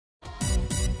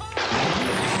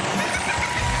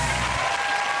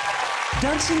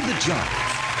Dancing the Jive,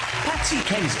 Patsy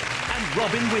Kensit and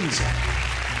Robin Windsor.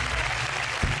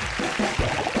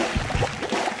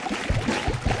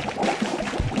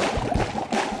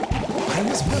 I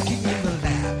was working in the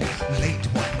lab late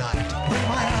one night when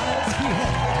my eyes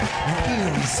beheld an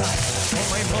eerie sight. For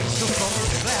my monster from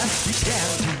the glass began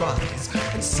to rise,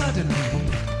 and suddenly,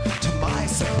 to my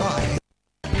surprise,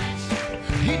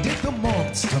 he did the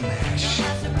monster mash.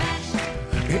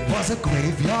 It was a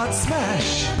graveyard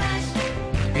smash.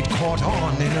 It caught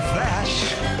on in a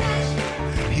flash.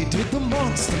 He did the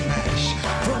monster mash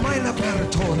from my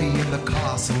laboratory in the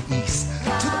castle east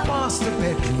to the master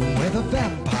bedroom where the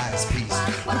vampires feast.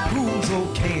 The ghouls all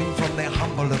came from their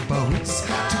humble abodes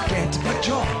to get a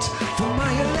jot from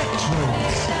my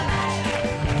electrodes.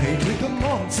 They did the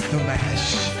monster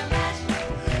mash.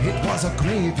 It was a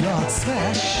graveyard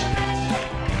smash.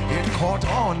 It caught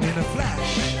on in a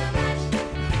flash.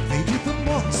 They did the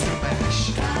monster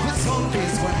mash. The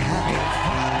zombies were having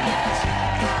fun.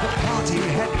 The party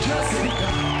had just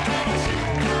begun.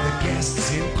 The guests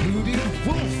included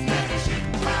Wolfman,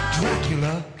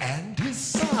 Dracula, and his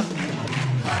son.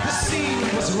 The scene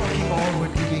was rocking, all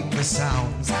were digging the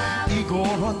sounds. Igor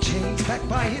on chains, backed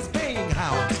by his baying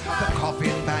hounds. The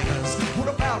coffin bangers were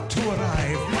about to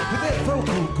arrive with their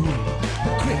vocal group,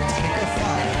 the Crypt Kicker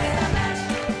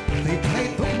 5. They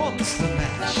played the monster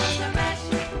mash.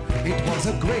 It was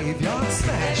a graveyard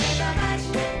smash.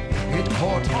 It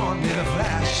caught on in a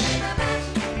flash.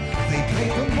 They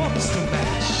played the monster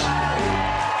mash.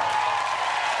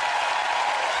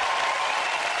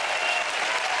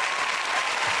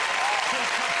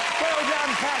 Well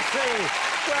done, Patsy.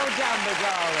 Well done, my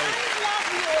darling.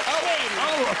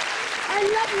 I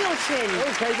love your chin.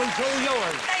 OK, well, it's all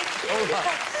yours. Thank you. All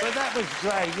right. But that was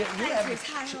great. You had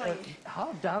Thanks, a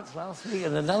hard dance last week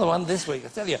and another one this week, I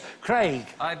tell you. Craig.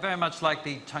 I very much like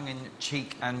the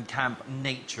tongue-in-cheek and camp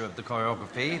nature of the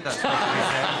choreography. That's what we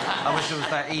said. I wish it was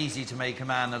that easy to make a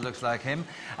man that looks like him.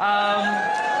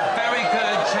 Very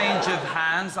good change of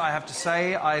hands, I have to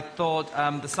say. I thought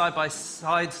the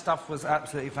side-by-side stuff was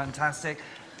absolutely fantastic.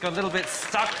 Got a little bit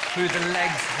stuck through the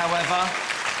legs, however.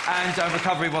 And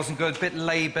recovery wasn't good, a bit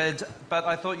laboured, but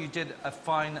I thought you did a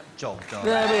fine job, darling.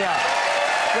 There we are.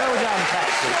 Well done,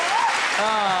 Patsy.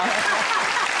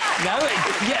 No,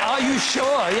 yeah, are you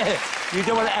sure? Yeah. You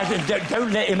don't want to add...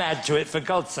 Don't let him add to it, for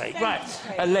God's sake. Right,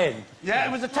 Len. Yeah,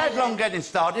 it was a tad long getting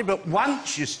started, but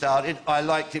once you started, I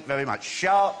liked it very much.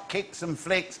 Sharp kicks and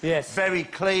flicks. Yes. Very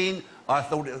clean. I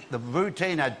thought the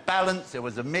routine had balance. There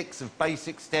was a mix of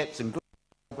basic steps and good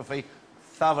choreography.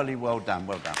 Thoroughly well done,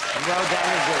 well done. Well done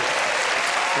indeed.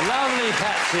 Lovely,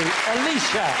 Patsy.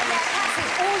 Alicia. Patsy,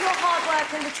 all your hard work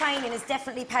and the training has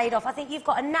definitely paid off. I think you've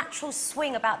got a natural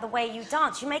swing about the way you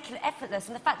dance. You make it effortless,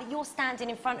 and the fact that you're standing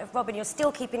in front of Robin, you're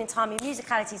still keeping in time. Your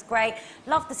musicality is great.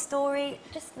 Love the story.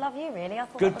 Just love you, really. I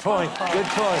thought Good point. Good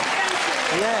point.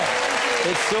 Thank you. Yeah,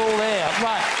 it's all there.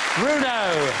 Right,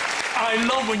 Bruno. I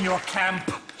love when you're camp.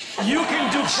 You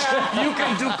can do camp, you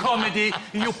can do comedy,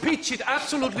 you pitch it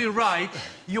absolutely right.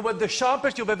 You were the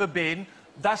sharpest you've ever been.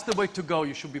 That's the way to go.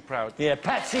 You should be proud. Yeah,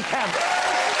 Patsy Camp.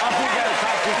 Up you go,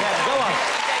 Patsy Camp. Go on.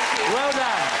 Thank you. Well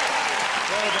done.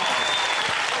 Well done.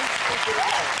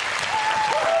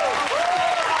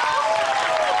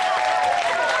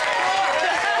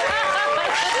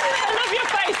 I love your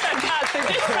face then, Patsy.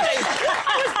 Disbelief.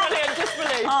 That was brilliant,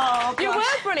 disbelief. Oh, you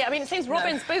were brilliant. I mean, it seems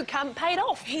Robin's boot camp paid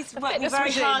off. He's The worked me fitness very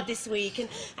regime. hard this week, and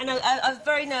I was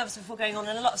very nervous before going on,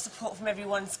 and a lot of support from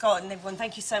everyone, Scott and everyone.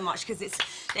 Thank you so much, because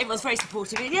everyone's very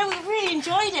supportive. Yeah, we really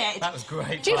enjoyed it. That was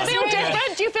great. Do you feel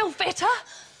different? Do you feel fitter?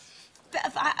 But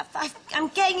I'm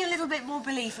getting a little bit more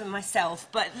belief in myself,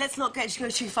 but let's not go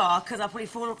too far, because I'll probably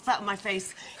fall flat on my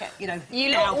face, you know.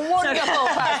 You now. look wonderful,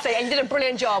 Patsy, and you did a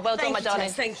brilliant job. Well done, Thank my you, darling.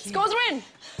 Jess, thank you. Scores are in.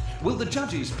 Will the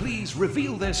judges please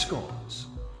reveal their scores?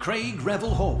 Craig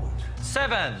Revel Horwood.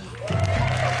 7.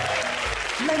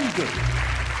 Len Good.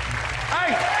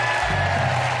 8.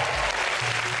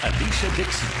 Alicia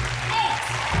Dixon. 8.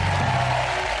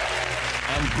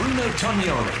 And Bruno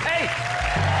Tognoli. 8.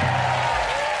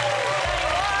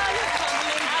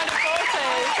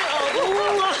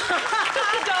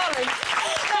 Darling.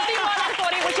 51 out of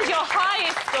 40, which is your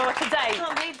highest score to date.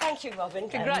 Thank you, Robin.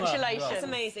 Congratulations. That's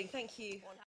amazing. Thank you.